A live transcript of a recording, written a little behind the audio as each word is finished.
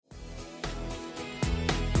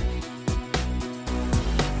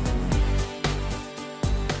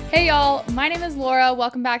Hey y'all, my name is Laura.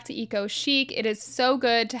 Welcome back to Eco Chic. It is so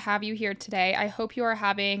good to have you here today. I hope you are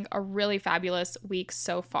having a really fabulous week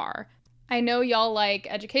so far. I know y'all like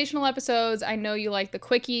educational episodes. I know you like the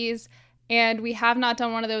quickies, and we have not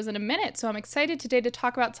done one of those in a minute. So I'm excited today to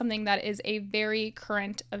talk about something that is a very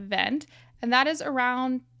current event, and that is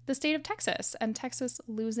around the state of Texas and Texas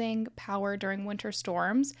losing power during winter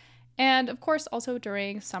storms, and of course also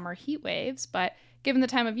during summer heat waves. But given the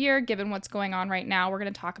time of year, given what's going on right now, we're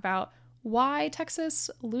going to talk about why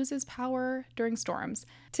Texas loses power during storms.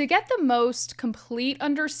 To get the most complete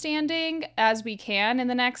understanding as we can in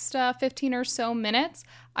the next 15 or so minutes,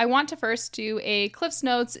 I want to first do a Cliff's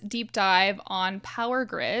Notes deep dive on power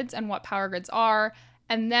grids and what power grids are,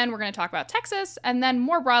 and then we're going to talk about Texas, and then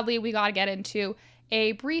more broadly, we got to get into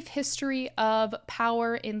a brief history of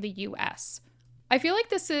power in the U.S. I feel like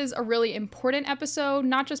this is a really important episode,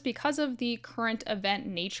 not just because of the current event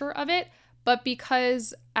nature of it, but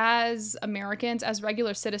because as Americans, as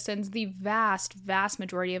regular citizens, the vast, vast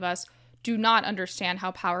majority of us do not understand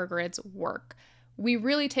how power grids work. We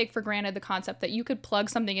really take for granted the concept that you could plug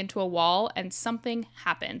something into a wall and something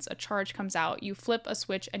happens. A charge comes out, you flip a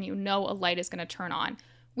switch, and you know a light is going to turn on.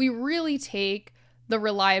 We really take the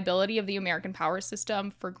reliability of the American power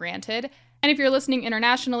system for granted. And if you're listening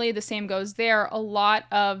internationally, the same goes there. A lot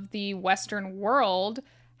of the Western world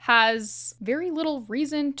has very little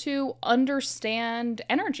reason to understand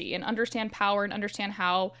energy and understand power and understand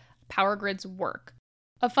how power grids work.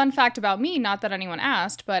 A fun fact about me, not that anyone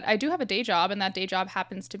asked, but I do have a day job, and that day job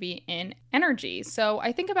happens to be in energy. So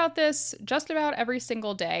I think about this just about every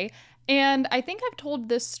single day. And I think I've told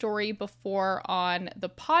this story before on the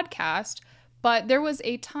podcast, but there was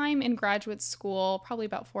a time in graduate school, probably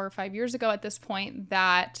about 4 or 5 years ago at this point,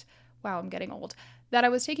 that, wow, I'm getting old, that I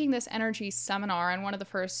was taking this energy seminar, and one of the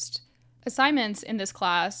first assignments in this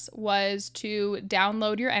class was to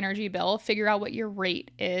download your energy bill, figure out what your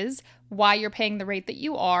rate is, why you're paying the rate that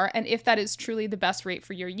you are, and if that is truly the best rate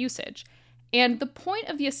for your usage. And the point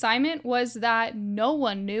of the assignment was that no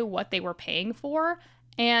one knew what they were paying for,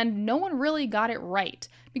 and no one really got it right.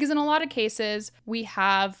 Because in a lot of cases, we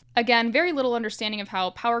have, again, very little understanding of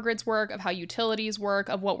how power grids work, of how utilities work,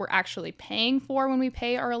 of what we're actually paying for when we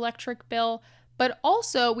pay our electric bill. But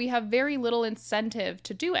also, we have very little incentive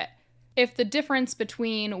to do it. If the difference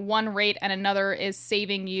between one rate and another is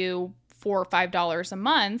saving you $4 or $5 a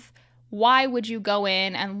month, why would you go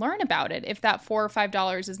in and learn about it if that $4 or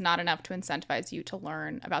 $5 is not enough to incentivize you to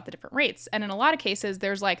learn about the different rates? And in a lot of cases,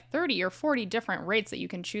 there's like 30 or 40 different rates that you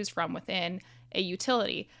can choose from within a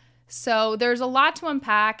utility. So there's a lot to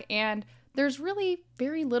unpack, and there's really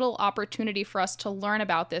very little opportunity for us to learn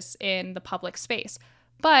about this in the public space.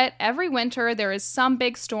 But every winter, there is some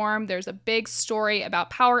big storm. There's a big story about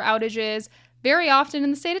power outages, very often in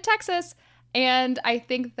the state of Texas. And I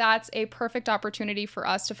think that's a perfect opportunity for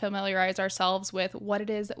us to familiarize ourselves with what it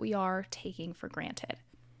is that we are taking for granted.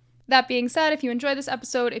 That being said, if you enjoyed this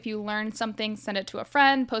episode, if you learned something, send it to a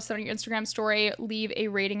friend, post it on your Instagram story, leave a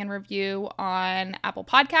rating and review on Apple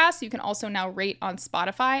Podcasts. You can also now rate on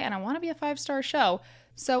Spotify, and I want to be a 5-star show.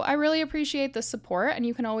 So I really appreciate the support, and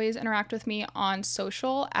you can always interact with me on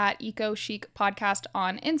social at Eco Chic Podcast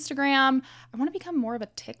on Instagram. I want to become more of a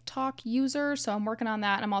TikTok user, so I'm working on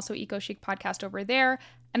that. I'm also Eco Chic Podcast over there,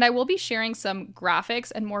 and I will be sharing some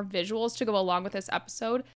graphics and more visuals to go along with this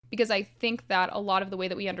episode, because I think that a lot of the way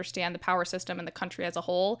that we understand the power system and the country as a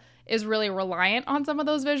whole is really reliant on some of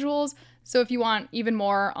those visuals. So if you want even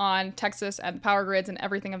more on Texas and power grids and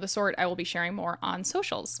everything of the sort, I will be sharing more on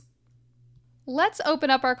socials. Let's open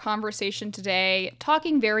up our conversation today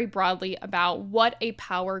talking very broadly about what a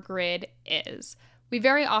power grid is. We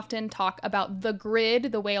very often talk about the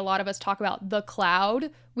grid the way a lot of us talk about the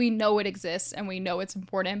cloud. We know it exists and we know it's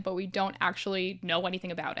important, but we don't actually know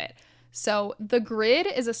anything about it. So the grid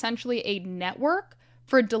is essentially a network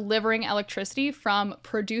for delivering electricity from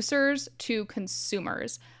producers to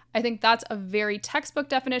consumers. I think that's a very textbook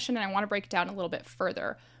definition, and I want to break it down a little bit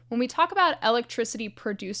further. When we talk about electricity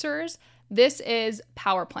producers, this is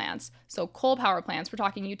power plants. So coal power plants, we're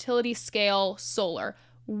talking utility scale solar,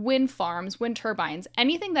 wind farms, wind turbines,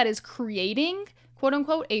 anything that is creating, quote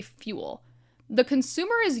unquote, a fuel. The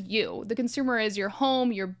consumer is you. The consumer is your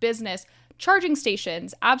home, your business, charging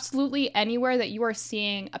stations, absolutely anywhere that you are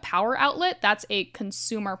seeing a power outlet, that's a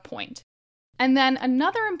consumer point. And then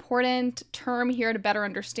another important term here to better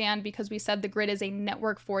understand, because we said the grid is a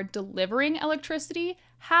network for delivering electricity,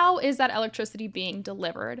 how is that electricity being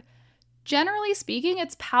delivered? Generally speaking,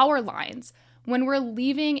 it's power lines. When we're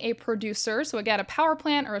leaving a producer, so again, a power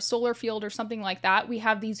plant or a solar field or something like that, we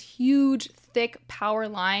have these huge, thick power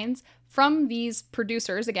lines from these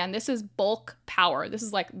producers. Again, this is bulk power. This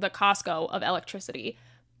is like the Costco of electricity.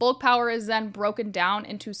 Bulk power is then broken down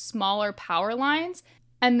into smaller power lines,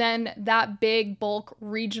 and then that big bulk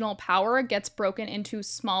regional power gets broken into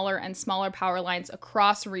smaller and smaller power lines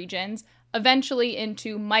across regions, eventually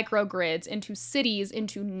into microgrids, into cities,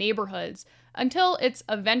 into neighborhoods, until it's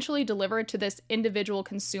eventually delivered to this individual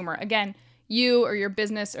consumer. Again, you or your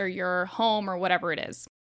business or your home or whatever it is.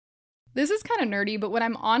 This is kind of nerdy, but when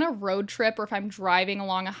I'm on a road trip or if I'm driving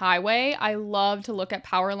along a highway, I love to look at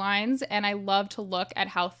power lines, and I love to look at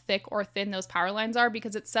how thick or thin those power lines are,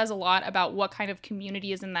 because it says a lot about what kind of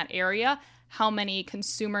community is in that area, how many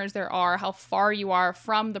consumers there are, how far you are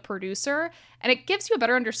from the producer, and it gives you a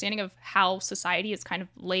better understanding of how society is kind of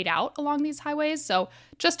laid out along these highways. So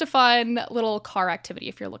just a fun little car activity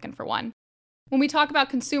if you're looking for one. When we talk about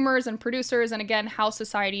consumers and producers, and again, how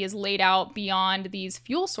society is laid out beyond these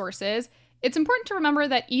fuel sources, it's important to remember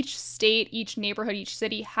that each state, each neighborhood, each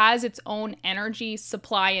city has its own energy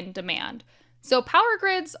supply and demand. So power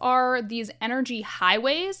grids are these energy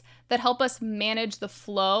highways that help us manage the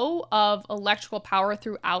flow of electrical power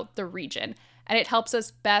throughout the region, and it helps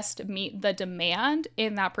us best meet the demand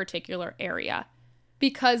in that particular area.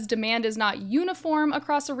 Because demand is not uniform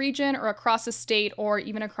across a region or across a state or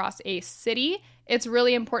even across a city, it's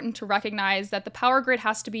really important to recognize that the power grid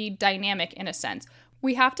has to be dynamic in a sense.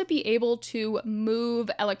 We have to be able to move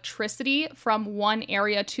electricity from one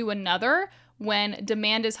area to another when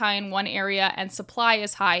demand is high in one area and supply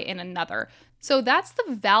is high in another. So that's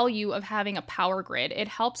the value of having a power grid. It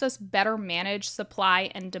helps us better manage supply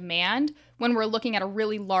and demand when we're looking at a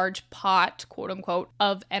really large pot, quote unquote,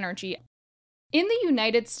 of energy. In the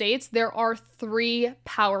United States, there are 3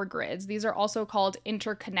 power grids. These are also called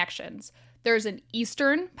interconnections. There's an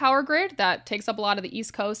eastern power grid that takes up a lot of the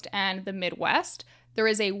East Coast and the Midwest. There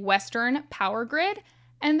is a western power grid,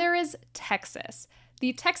 and there is Texas.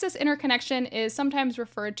 The Texas interconnection is sometimes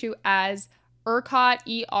referred to as ERCOT,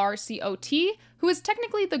 E-R-C-O-T, who is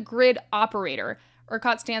technically the grid operator.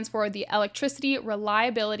 ERCOT stands for the Electricity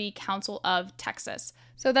Reliability Council of Texas.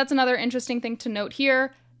 So that's another interesting thing to note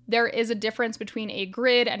here. There is a difference between a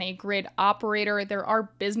grid and a grid operator. There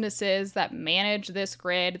are businesses that manage this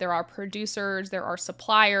grid. There are producers, there are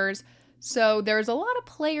suppliers. So there's a lot of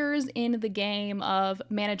players in the game of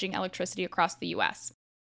managing electricity across the US.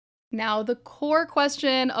 Now, the core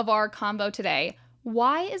question of our convo today: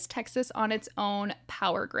 why is Texas on its own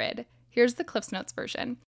power grid? Here's the CliffsNotes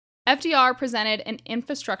version. FDR presented an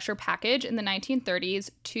infrastructure package in the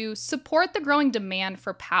 1930s to support the growing demand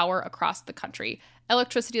for power across the country.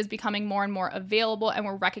 Electricity is becoming more and more available, and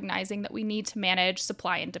we're recognizing that we need to manage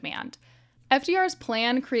supply and demand. FDR's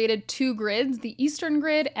plan created 2 grids, the Eastern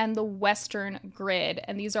Grid and the Western Grid,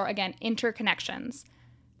 and these are, again, interconnections.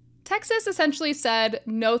 Texas essentially said,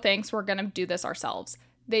 no thanks, we're going to do this ourselves.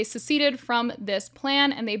 They seceded from this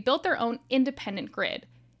plan, and they built their own independent grid.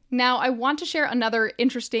 Now, I want to share another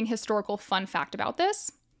interesting historical fun fact about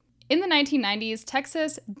this. In the 1990s,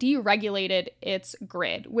 Texas deregulated its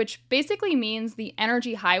grid, which basically means the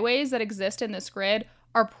energy highways that exist in this grid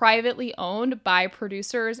are privately owned by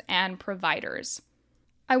producers and providers.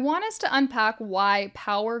 I want us to unpack why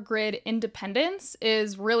power grid independence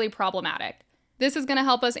is really problematic. This is going to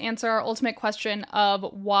help us answer our ultimate question of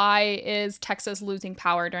why is Texas losing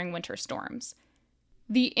power during winter storms.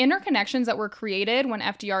 The interconnections that were created when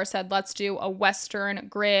FDR said, let's do a Western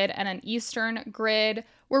grid and an Eastern grid,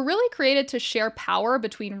 were really created to share power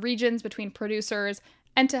between regions, between producers,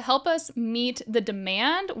 and to help us meet the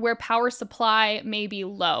demand where power supply may be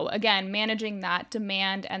low. Again, managing that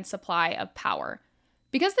demand and supply of power.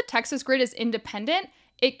 Because the Texas grid is independent,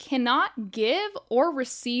 it cannot give or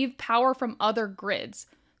receive power from other grids.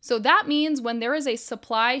 So that means when there is a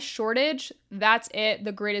supply shortage, that's it.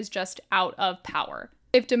 The grid is just out of power.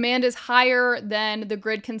 If demand is higher than the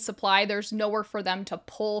grid can supply, there's nowhere for them to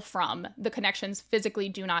pull from. The connections physically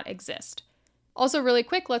do not exist. Also, really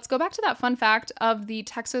quick, let's go back to that fun fact of the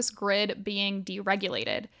Texas grid being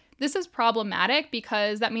deregulated. This is problematic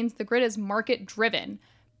because that means the grid is market driven,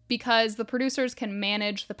 because the producers can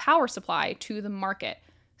manage the power supply to the market.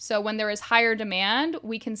 So when there is higher demand,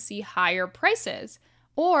 we can see higher prices.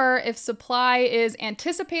 Or if supply is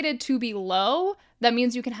anticipated to be low, that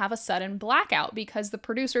means you can have a sudden blackout because the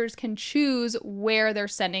producers can choose where they're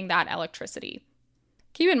sending that electricity.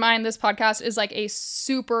 Keep in mind, this podcast is like a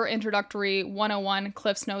super introductory 101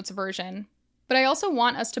 CliffsNotes version, but I also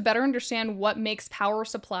want us to better understand what makes power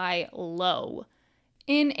supply low.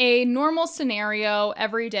 In a normal scenario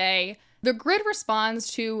every day, the grid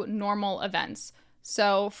responds to normal events.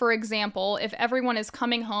 So, for example, if everyone is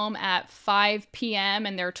coming home at 5 p.m.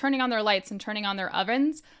 and they're turning on their lights and turning on their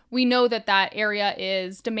ovens, we know that that area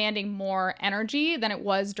is demanding more energy than it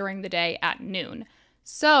was during the day at noon.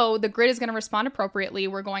 So the grid is going to respond appropriately.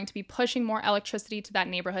 We're going to be pushing more electricity to that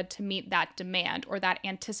neighborhood to meet that demand or that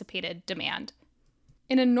anticipated demand.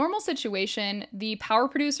 In a normal situation, the power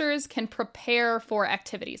producers can prepare for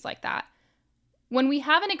activities like that. When we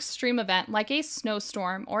have an extreme event like a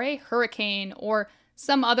snowstorm or a hurricane or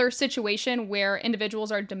some other situation where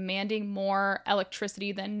individuals are demanding more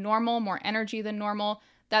electricity than normal, more energy than normal,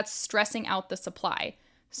 that's stressing out the supply.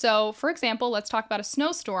 So, for example, let's talk about a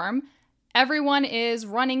snowstorm. Everyone is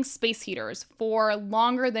running space heaters for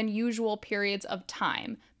longer than usual periods of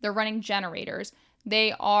time. They're running generators.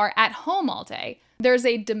 They are at home all day. There's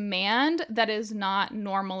a demand that is not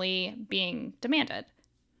normally being demanded.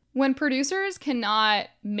 When producers cannot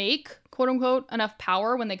make, quote unquote, enough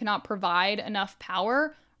power, when they cannot provide enough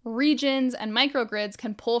power, regions and microgrids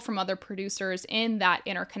can pull from other producers in that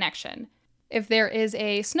interconnection. If there is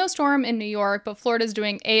a snowstorm in New York, but Florida's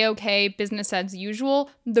doing A-OK, business as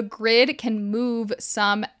usual, the grid can move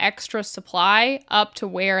some extra supply up to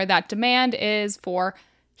where that demand is for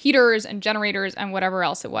heaters and generators and whatever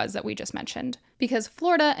else it was that we just mentioned. Because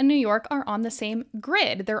Florida and New York are on the same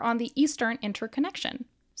grid. They're on the Eastern interconnection.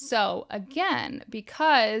 So again,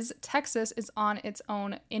 because Texas is on its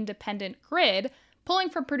own independent grid, pulling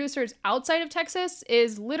from producers outside of Texas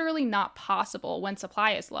is literally not possible when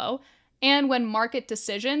supply is low and when market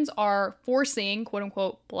decisions are forcing, quote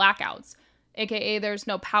unquote, blackouts, aka there's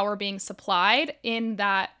no power being supplied in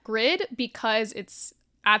that grid because it's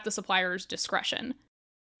at the supplier's discretion.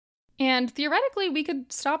 And theoretically, we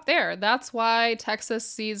could stop there. That's why Texas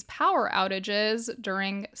sees power outages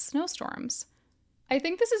during snowstorms. I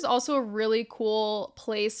think this is also a really cool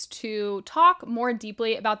place to talk more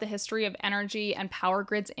deeply about the history of energy and power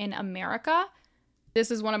grids in America. This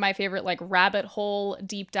is one of my favorite rabbit hole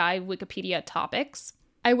deep dive Wikipedia topics.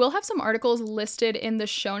 I will have some articles listed in the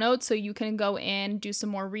show notes so you can go in, do some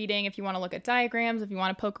more reading if you want to look at diagrams, if you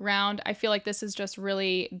want to poke around. I feel like this is just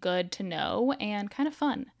really good to know and kind of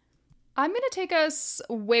fun. I'm going to take us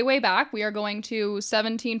way, way back. We are going to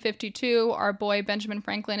 1752. Our boy Benjamin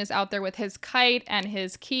Franklin is out there with his kite and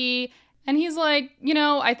his key. And he's like,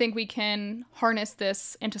 I think we can harness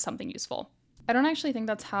this into something useful. I don't actually think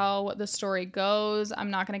that's how the story goes.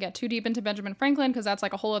 I'm not going to get too deep into Benjamin Franklin because that's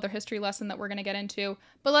a whole other history lesson that we're going to get into.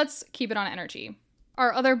 But let's keep it on energy.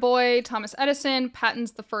 Our other boy, Thomas Edison,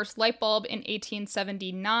 patents the first light bulb in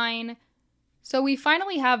 1879. So we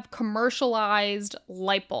finally have commercialized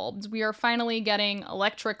light bulbs. We are finally getting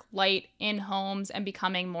electric light in homes and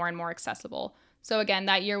becoming more and more accessible. So again,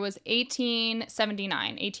 that year was 1879,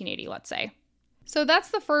 1880, let's say. So that's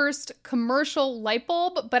the first commercial light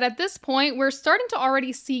bulb, but at this point, we're starting to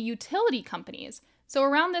already see utility companies. So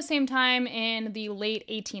around the same time in the late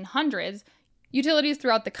 1800s, utilities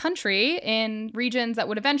throughout the country in regions that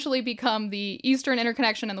would eventually become the Eastern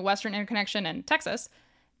Interconnection and the Western Interconnection and Texas,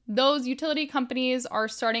 those utility companies are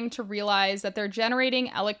starting to realize that they're generating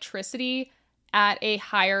electricity at a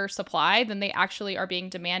higher supply than they actually are being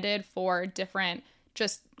demanded for different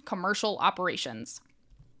just commercial operations.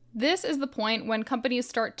 This is the point when companies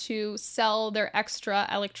start to sell their extra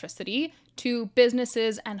electricity to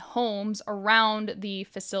businesses and homes around the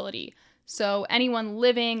facility. So anyone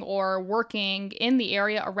living or working in the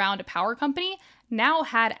area around a power company now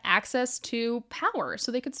had access to power,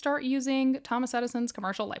 so they could start using Thomas Edison's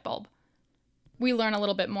commercial light bulb. We learn a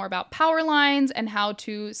little bit more about power lines and how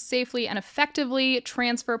to safely and effectively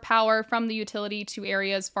transfer power from the utility to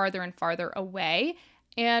areas farther and farther away,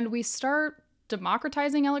 and we start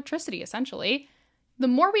democratizing electricity, essentially. The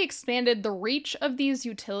more we expanded the reach of these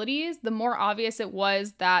utilities, the more obvious it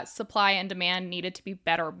was that supply and demand needed to be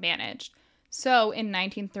better managed. So in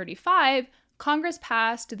 1935, Congress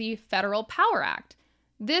passed the Federal Power Act.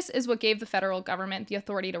 This is what gave the federal government the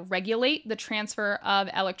authority to regulate the transfer of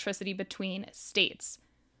electricity between states.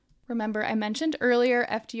 Remember, I mentioned earlier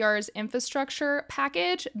FDR's infrastructure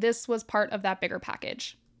package. This was part of that bigger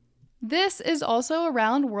package. This is also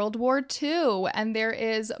around World War II, and there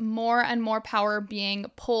is more and more power being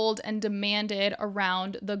pulled and demanded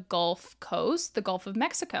around the Gulf Coast, the Gulf of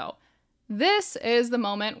Mexico. This is the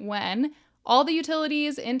moment when all the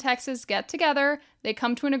utilities in Texas get together, they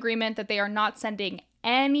come to an agreement that they are not sending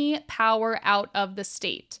any power out of the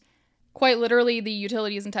state. Quite literally, the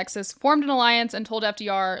utilities in Texas formed an alliance and told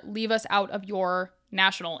FDR, leave us out of your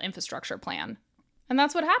national infrastructure plan. And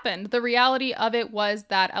that's what happened. The reality of it was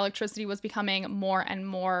that electricity was becoming more and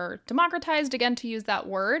more democratized, again, to use that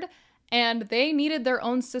word, and they needed their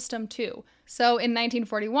own system too. So in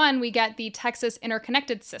 1941, we get the Texas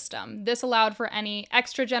Interconnected System. This allowed for any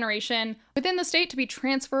extra generation within the state to be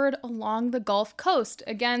transferred along the Gulf Coast,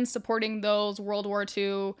 again, supporting those World War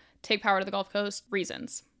II take power to the Gulf Coast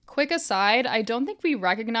reasons. Quick aside, I don't think we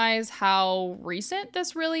recognize how recent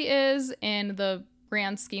this really is in the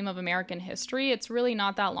grand scheme of American history. It's really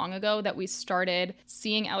not that long ago that we started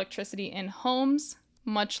seeing electricity in homes,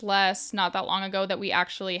 much less not that long ago that we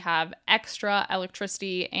actually have extra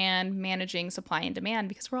electricity and managing supply and demand,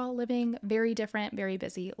 because we're all living very different, very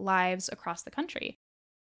busy lives across the country.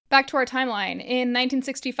 Back to our timeline. In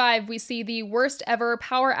 1965, we see the worst ever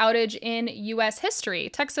power outage in US history.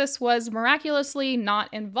 Texas was miraculously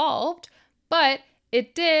not involved, but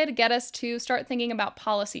it did get us to start thinking about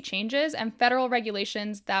policy changes and federal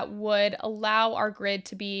regulations that would allow our grid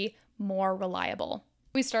to be more reliable.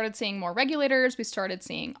 We started seeing more regulators, we started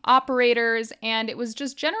seeing operators, and it was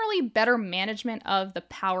just generally better management of the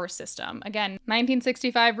power system. Again,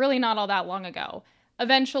 1965, really not all that long ago.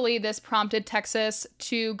 Eventually, this prompted Texas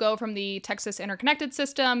to go from the Texas Interconnected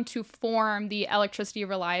System to form the Electricity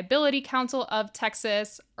Reliability Council of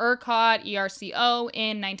Texas, ERCOT, ERCO,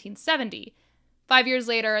 in 1970. 5 years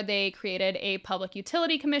later, they created a Public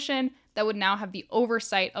Utility Commission that would now have the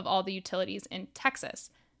oversight of all the utilities in Texas.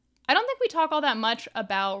 I don't think we talk all that much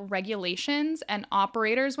about regulations and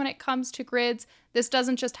operators when it comes to grids. This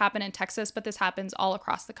doesn't just happen in Texas, but this happens all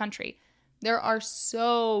across the country. There are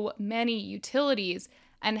so many utilities,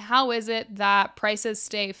 and how is it that prices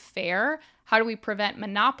stay fair? How do we prevent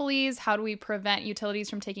monopolies? How do we prevent utilities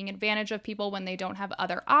from taking advantage of people when they don't have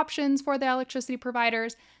other options for the electricity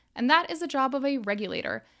providers? And that is the job of a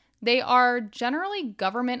regulator. They are generally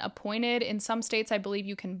government appointed. In some states, I believe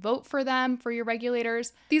you can vote for them, for your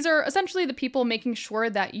regulators. These are essentially the people making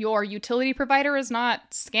sure that your utility provider is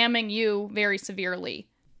not scamming you very severely.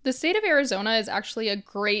 The state of Arizona is actually a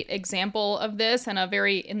great example of this and a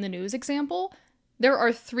very in the news example. There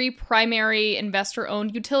are 3 primary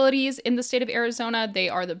investor-owned utilities in the state of Arizona. They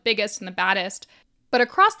are the biggest and the baddest. But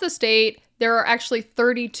across the state, there are actually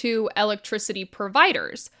 32 electricity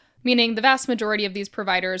providers, meaning the vast majority of these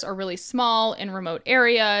providers are really small in remote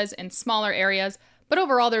areas and smaller areas. But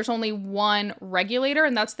overall, there's only one regulator,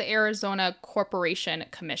 and that's the Arizona Corporation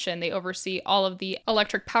Commission. They oversee all of the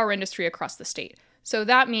electric power industry across the state. So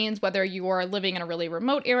that means whether you are living in a really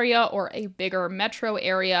remote area or a bigger metro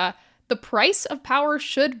area, the price of power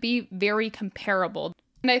should be very comparable.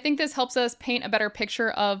 And I think this helps us paint a better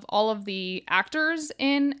picture of all of the actors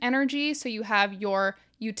in energy. So you have your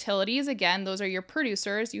utilities, again, those are your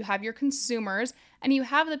producers, you have your consumers, and you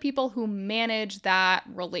have the people who manage that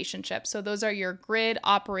relationship. So those are your grid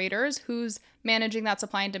operators, who's managing that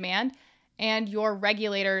supply and demand, and your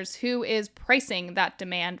regulators, who is pricing that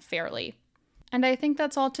demand fairly. And I think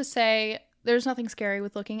that's all to say, there's nothing scary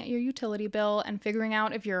with looking at your utility bill and figuring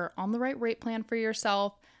out if you're on the right rate plan for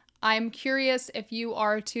yourself. I'm curious if you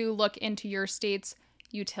are to look into your state's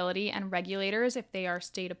utility and regulators, if they are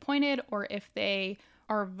state appointed or if they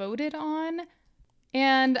are voted on.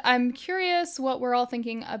 And I'm curious what we're all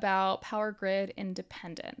thinking about power grid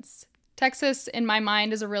independence. Texas, in my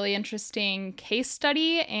mind, is a really interesting case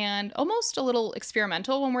study and almost a little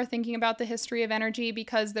experimental when we're thinking about the history of energy,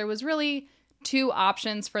 because there was really 2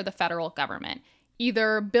 options for the federal government.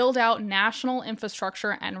 Either build out national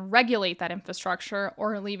infrastructure and regulate that infrastructure,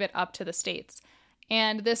 or leave it up to the states.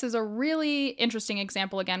 And this is a really interesting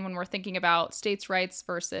example, again, when we're thinking about states' rights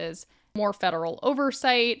versus more federal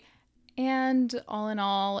oversight. And all in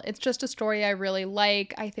all, it's just a story I really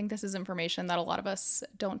like. I think this is information that a lot of us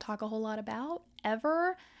don't talk a whole lot about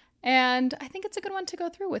ever. And I think it's a good one to go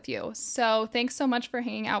through with you. So thanks so much for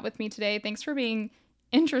hanging out with me today. Thanks for being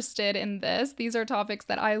interested in this. These are topics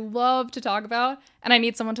that I love to talk about, and I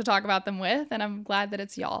need someone to talk about them with, and I'm glad that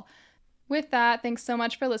it's y'all. With that, thanks so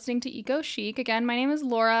much for listening to Eco Chic. Again, my name is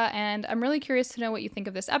Laura, and I'm really curious to know what you think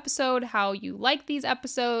of this episode, how you like these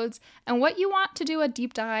episodes, and what you want to do a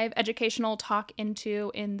deep dive educational talk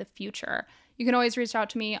into in the future. You can always reach out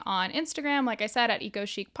to me on Instagram, like I said, at Eco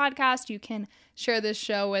Chic Podcast. You can share this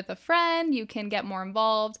show with a friend. You can get more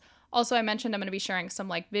involved. Also, I mentioned I'm going to be sharing some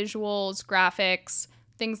visuals, graphics,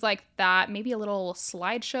 things like that, maybe a little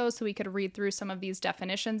slideshow so we could read through some of these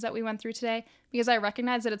definitions that we went through today, because I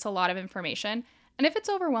recognize that it's a lot of information. And if it's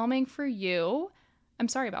overwhelming for you, I'm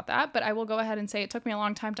sorry about that, but I will go ahead and say it took me a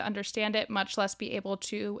long time to understand it, much less be able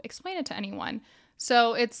to explain it to anyone.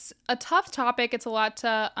 So it's a tough topic. It's a lot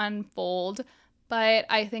to unfold, but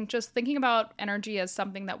I think just thinking about energy as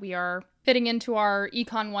something that we are fitting into our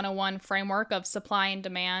Econ 101 framework of supply and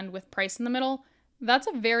demand with price in the middle, That's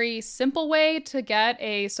a very simple way to get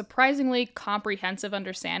a surprisingly comprehensive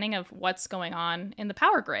understanding of what's going on in the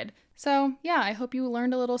power grid. So yeah, I hope you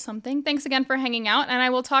learned a little something. Thanks again for hanging out, and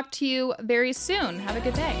I will talk to you very soon. Have a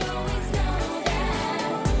good day.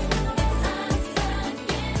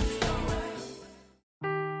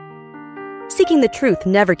 Seeking the truth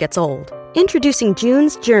never gets old. Introducing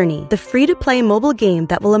June's Journey, the free-to-play mobile game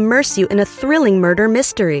that will immerse you in a thrilling murder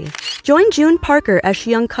mystery. Join June Parker as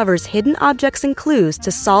she uncovers hidden objects and clues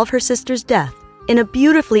to solve her sister's death in a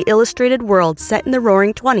beautifully illustrated world set in the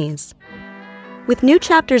Roaring '20s. With new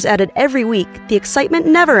chapters added every week, the excitement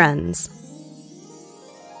never ends.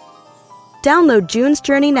 Download June's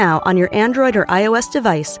Journey now on your Android or iOS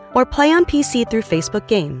device, or play on PC through Facebook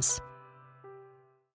Games.